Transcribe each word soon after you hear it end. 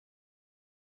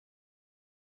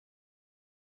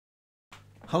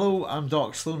Hello, I'm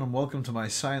Doc Sloan and welcome to my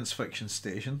science fiction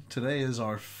station. Today is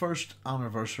our first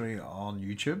anniversary on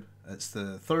YouTube. It's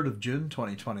the 3rd of June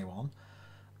 2021,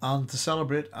 and to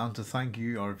celebrate and to thank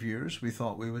you, our viewers, we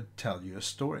thought we would tell you a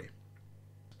story.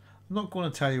 I'm not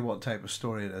going to tell you what type of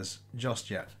story it is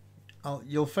just yet.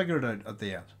 You'll figure it out at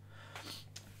the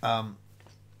end.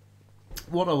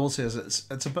 What I will say is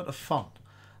it's a bit of fun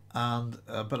and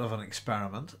a bit of an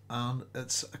experiment, and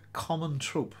it's a common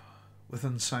trope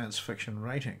within science fiction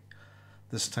writing,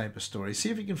 this type of story. See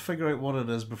if you can figure out what it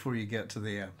is before you get to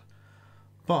the end.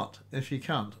 But if you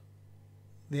can't,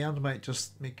 the end might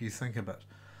just make you think a bit.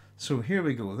 So here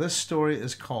we go. This story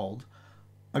is called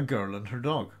A Girl and Her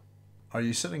Dog. Are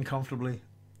you sitting comfortably?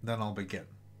 Then I'll begin.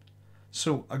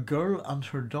 So a girl and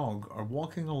her dog are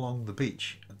walking along the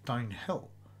beach downhill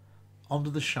under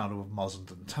the shadow of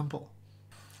Mussenden Temple.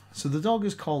 So the dog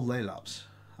is called Laylaps,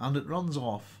 and it runs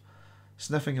off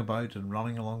sniffing about and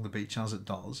running along the beach as it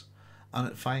does, and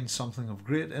it finds something of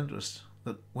great interest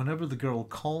that whenever the girl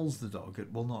calls the dog,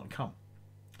 it will not come.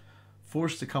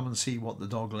 Forced to come and see what the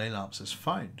dog Laylaps has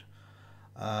found,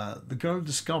 the girl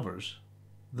discovers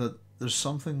that there's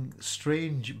something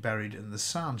strange buried in the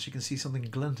sand. She can see something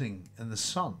glinting in the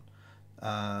sun,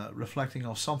 reflecting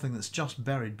off something that's just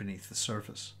buried beneath the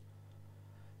surface.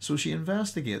 So she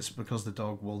investigates because the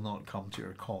dog will not come to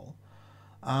her call.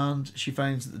 And she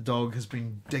finds that the dog has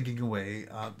been digging away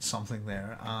at something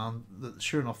there, and that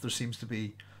sure enough there seems to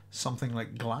be something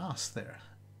like glass there.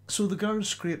 So the girl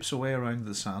scrapes away around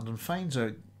the sand and finds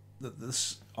out that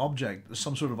this object, there's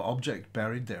some sort of object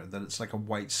buried there, that it's like a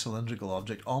white cylindrical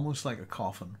object, almost like a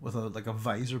coffin with a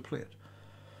visor plate.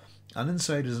 And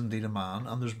inside is indeed a man,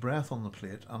 and there's breath on the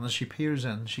plate, and as she peers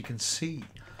in she can see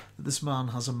that this man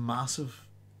has a massive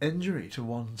injury to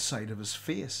one side of his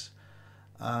face.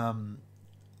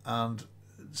 And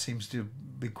seems to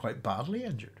be quite badly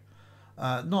injured.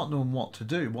 Not knowing what to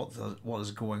do, what is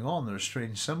going on, there are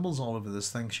strange symbols all over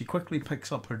this thing, she quickly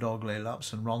picks up her dog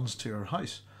Laylaps and runs to her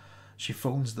house. She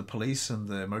phones the police and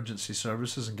the emergency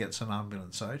services and gets an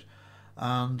ambulance out.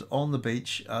 And on the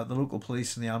beach, the local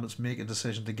police and the ambulance make a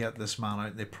decision to get this man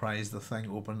out. They prise the thing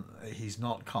open. He's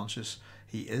not conscious,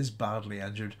 he is badly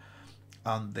injured,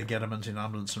 and they get him into an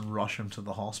ambulance and rush him to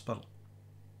the hospital.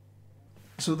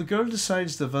 So the girl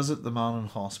decides to visit the man in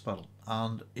hospital,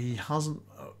 and he hasn't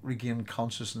regained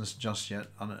consciousness just yet,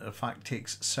 and it in fact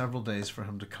takes several days for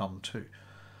him to come to.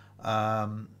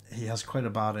 He has quite a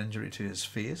bad injury to his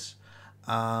face,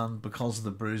 and because of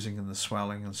the bruising and the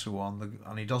swelling and so on,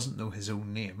 and he doesn't know his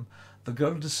own name, the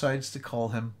girl decides to call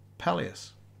him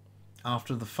Peleus,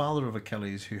 after the father of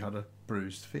Achilles, who had a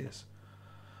bruised face.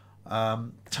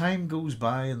 Time goes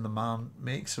by and the man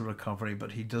makes a recovery,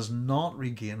 but he does not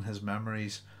regain his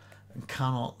memories and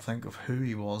cannot think of who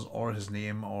he was or his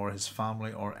name or his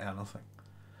family or anything.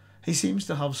 He seems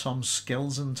to have some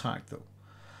skills intact though,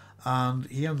 and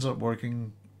he ends up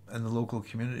working in the local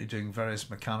community doing various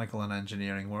mechanical and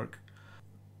engineering work.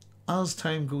 As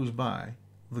time goes by,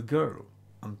 the girl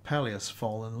and Peleus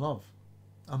fall in love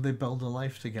and they build a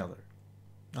life together,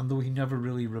 and though he never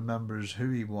really remembers who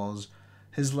he was,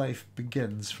 his life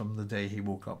begins from the day he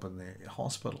woke up in the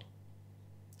hospital.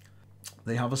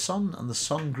 They have a son, and the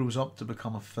son grows up to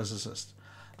become a physicist,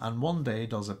 and one day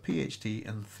does a PhD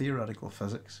in theoretical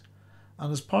physics.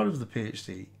 And as part of the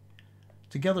PhD,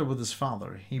 together with his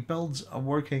father, he builds a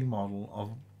working model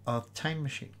of a time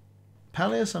machine.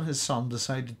 Peleus and his son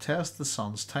decide to test the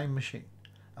son's time machine,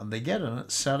 and they get in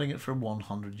it, setting it for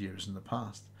 100 years in the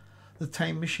past. The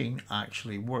time machine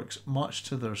actually works, much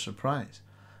to their surprise.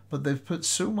 But they've put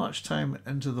so much time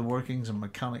into the workings and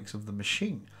mechanics of the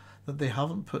machine that they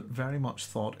haven't put very much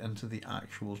thought into the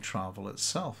actual travel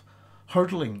itself.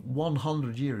 Hurtling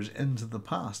 100 years into the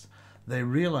past, they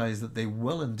realise that they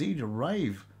will indeed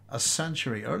arrive a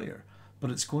century earlier,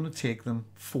 but it's going to take them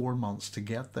 4 months to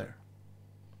get there.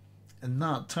 In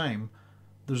that time,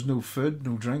 there's no food,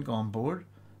 no drink on board.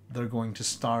 They're going to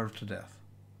starve to death.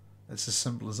 It's as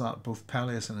simple as that. Both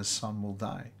Peleus and his son will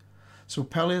die. So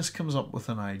Peleus comes up with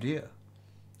an idea.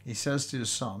 He says to his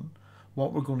son,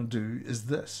 what we're going to do is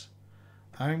this.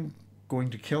 I'm going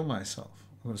to kill myself.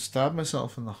 I'm going to stab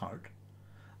myself in the heart,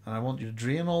 and I want you to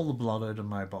drain all the blood out of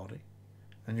my body,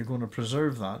 and you're going to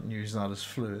preserve that and use that as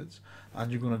fluids, and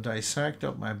you're going to dissect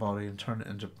up my body and turn it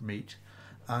into meat,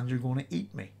 and you're going to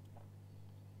eat me.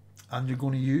 And you're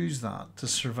going to use that to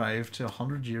survive to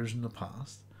 100 years in the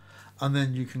past, and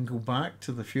then you can go back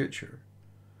to the future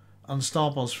and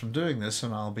stop us from doing this,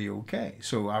 and I'll be okay.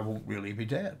 So I won't really be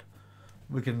dead.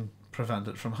 We can prevent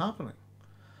it from happening.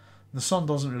 The son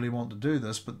doesn't really want to do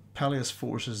this, but Peleus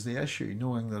forces the issue,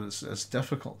 knowing that it's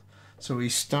difficult. So he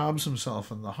stabs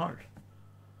himself in the heart.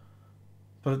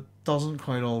 but it doesn't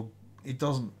quite all. He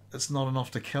doesn't. It's not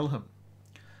enough to kill him,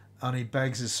 and he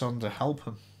begs his son to help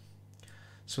him.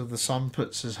 So the son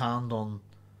puts his hand on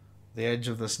the edge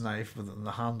of this knife with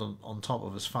the hand on top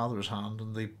of his father's hand,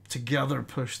 and they together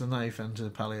push the knife into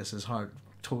Peleus's heart,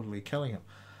 totally killing him.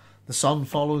 The son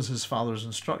follows his father's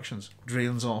instructions,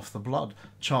 drains off the blood,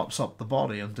 chops up the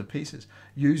body into pieces,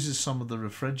 uses some of the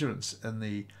refrigerants in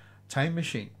the time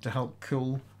machine to help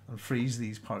cool and freeze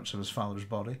these parts of his father's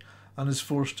body, and is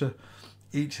forced to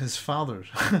eat his father's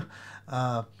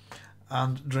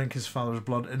and drink his father's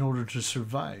blood in order to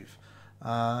survive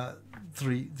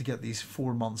to get these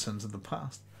 4 months into the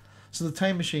past. So the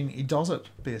time machine, he does it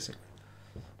basically.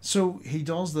 So he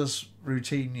does this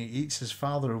routine. He eats his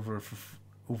father over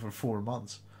 4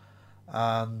 months,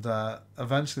 and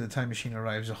eventually the time machine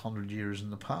arrives 100 years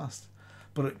in the past,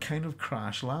 but it kind of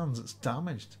crash lands. It's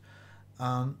damaged,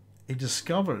 and he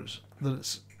discovers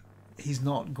that he's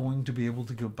not going to be able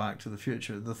to go back to the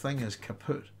future. The thing is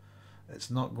kaput.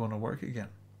 It's not going to work again.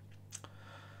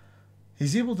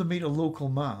 He's able to meet a local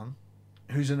man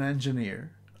who's an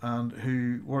engineer and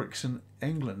who works in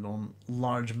England on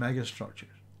large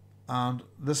megastructures, and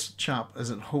this chap is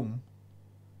at home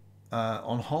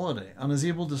on holiday, and is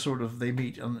able to they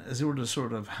meet and is able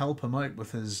to help him out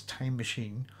with his time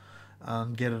machine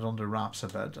and get it under wraps a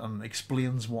bit, and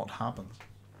explains what happens.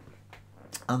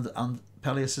 And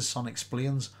Peleus' son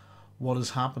explains what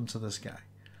has happened to this guy,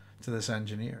 to this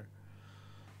engineer.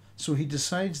 So he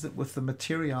decides that with the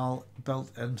material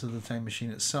built into the time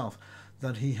machine itself,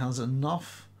 that he has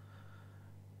enough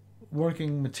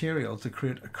working material to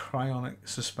create a cryonic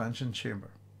suspension chamber,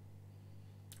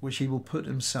 which he will put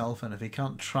himself in. If he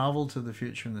can't travel to the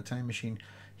future in the time machine,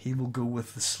 he will go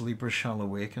with the sleeper shall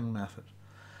awaken method.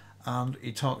 And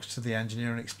he talks to the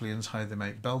engineer and explains how they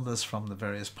might build this from the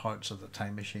various parts of the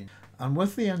time machine. And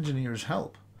with the engineer's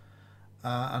help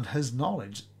and his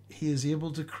knowledge, he is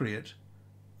able to create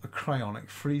a cryonic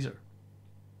freezer.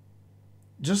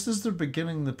 Just as they're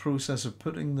beginning the process of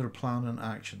putting their plan in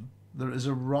action, there is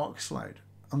a rock slide,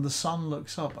 and the son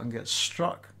looks up and gets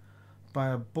struck by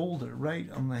a boulder right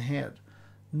on the head,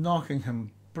 knocking him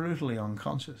brutally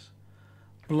unconscious.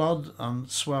 Blood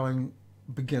and swelling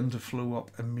begin to flow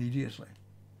up immediately.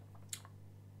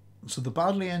 So the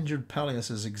badly injured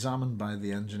Peleus is examined by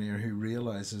the engineer, who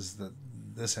realizes that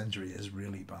this injury is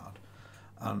really bad,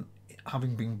 and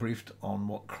having been briefed on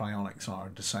what cryonics are,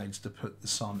 decides to put the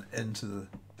son into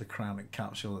the cryonic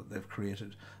capsule that they've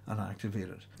created and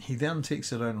activated. He then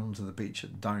takes it out onto the beach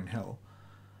at downhill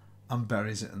and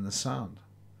buries it in the sand.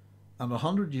 And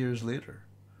 100 years later,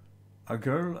 a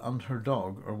girl and her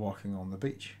dog are walking on the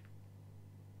beach.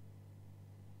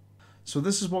 So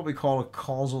this is what we call a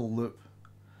causal loop,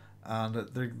 and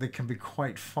they can be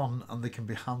quite fun, and they can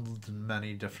be handled in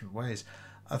many different ways.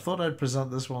 I thought I'd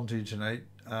present this one to you tonight,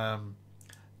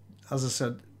 as I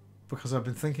said, because I've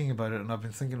been thinking about it, and I've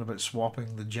been thinking about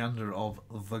swapping the gender of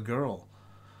the girl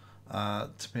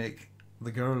to make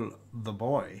the girl the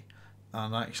boy,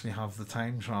 and actually have the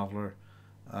time traveler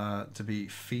to be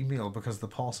female, because the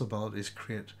possibilities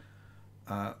create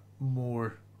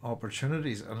more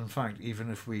opportunities. And in fact, even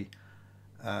if it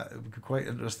would be quite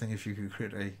interesting if you could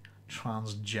create a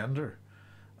transgender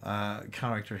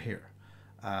character here,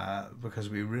 because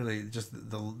we really just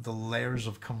the layers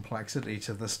of complexity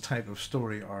to this type of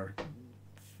story are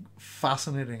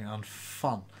fascinating and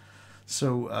fun.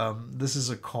 So this is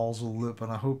a causal loop,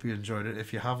 and I hope you enjoyed it.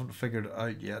 If you haven't figured it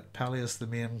out yet, Peleus, the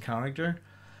main character,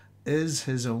 is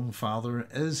his own father,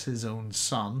 is his own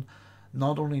son.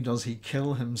 Not only does he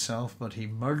kill himself, but he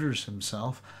murders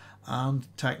himself, and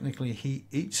technically he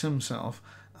eats himself,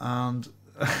 and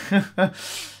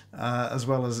as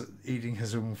well as eating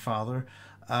his own father,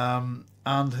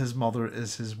 and his mother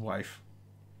is his wife.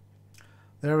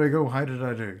 There we go. How did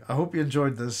I do? I hope you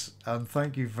enjoyed this, and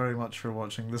thank you very much for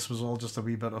watching. This was all just a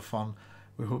wee bit of fun.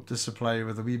 We hope to supply you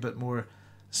with a wee bit more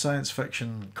science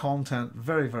fiction content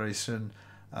very, very soon.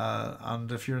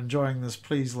 And if you're enjoying this,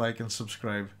 please like and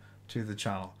subscribe to the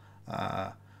channel.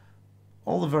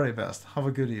 All the very best. Have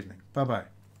a good evening. Bye bye.